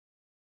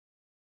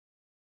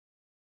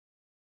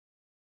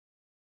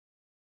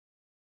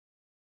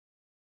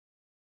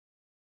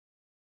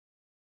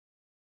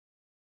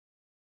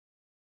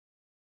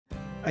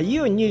Are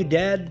you a new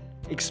dad,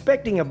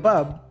 expecting a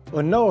bub,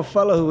 or know a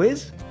fellow who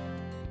is?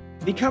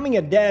 Becoming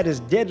a dad is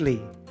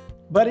deadly,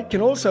 but it can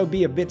also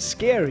be a bit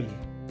scary.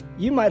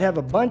 You might have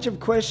a bunch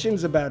of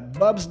questions about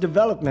bub's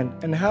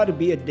development and how to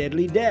be a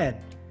deadly dad.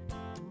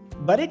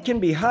 But it can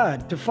be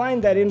hard to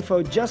find that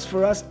info just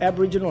for us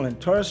Aboriginal and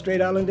Torres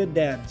Strait Islander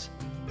dads.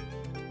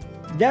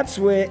 That's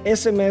where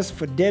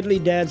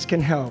SMS4DeadlyDads can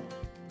help.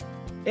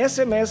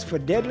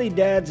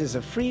 SMS4DeadlyDads is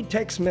a free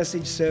text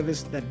message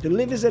service that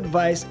delivers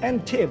advice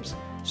and tips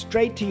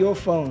straight to your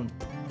phone.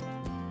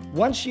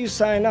 Once you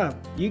sign up,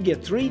 you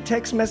get 3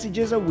 text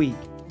messages a week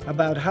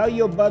about how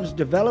your bub's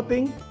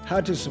developing, how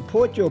to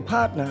support your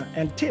partner,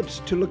 and tips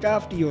to look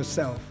after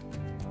yourself.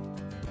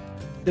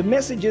 The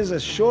messages are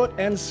short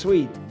and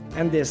sweet,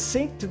 and they're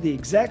synced to the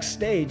exact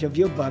stage of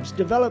your bub's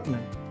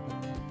development.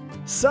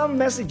 Some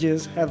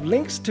messages have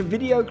links to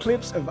video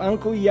clips of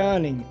Uncle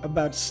yarning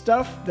about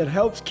stuff that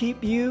helps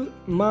keep you,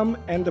 Mum,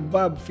 and the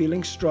bub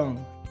feeling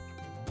strong.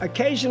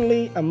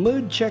 Occasionally, a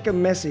mood checker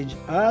message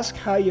asks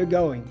how you're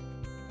going.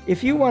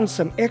 If you want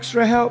some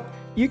extra help,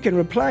 you can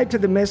reply to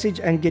the message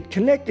and get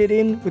connected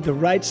in with the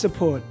right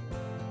support.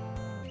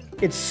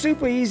 It's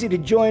super easy to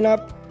join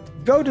up.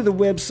 Go to the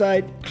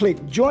website,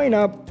 click Join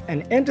Up,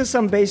 and enter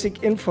some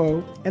basic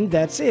info, and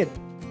that's it.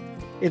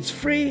 It's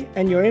free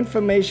and your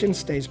information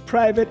stays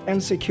private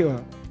and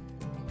secure.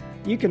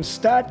 You can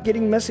start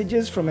getting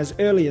messages from as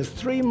early as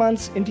 3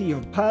 months into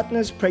your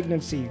partner's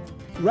pregnancy,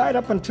 right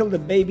up until the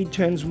baby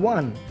turns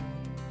 1.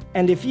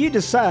 And if you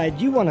decide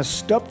you want to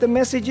stop the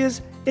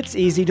messages, it's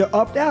easy to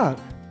opt out.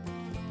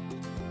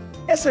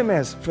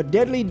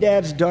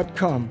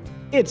 SMS4DeadlyDads.com.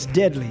 It's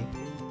deadly.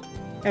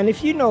 And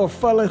if you know a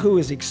fella who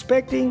is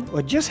expecting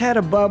or just had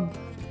a bub,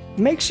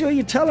 make sure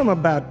you tell him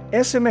about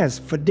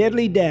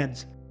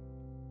SMS4DeadlyDads.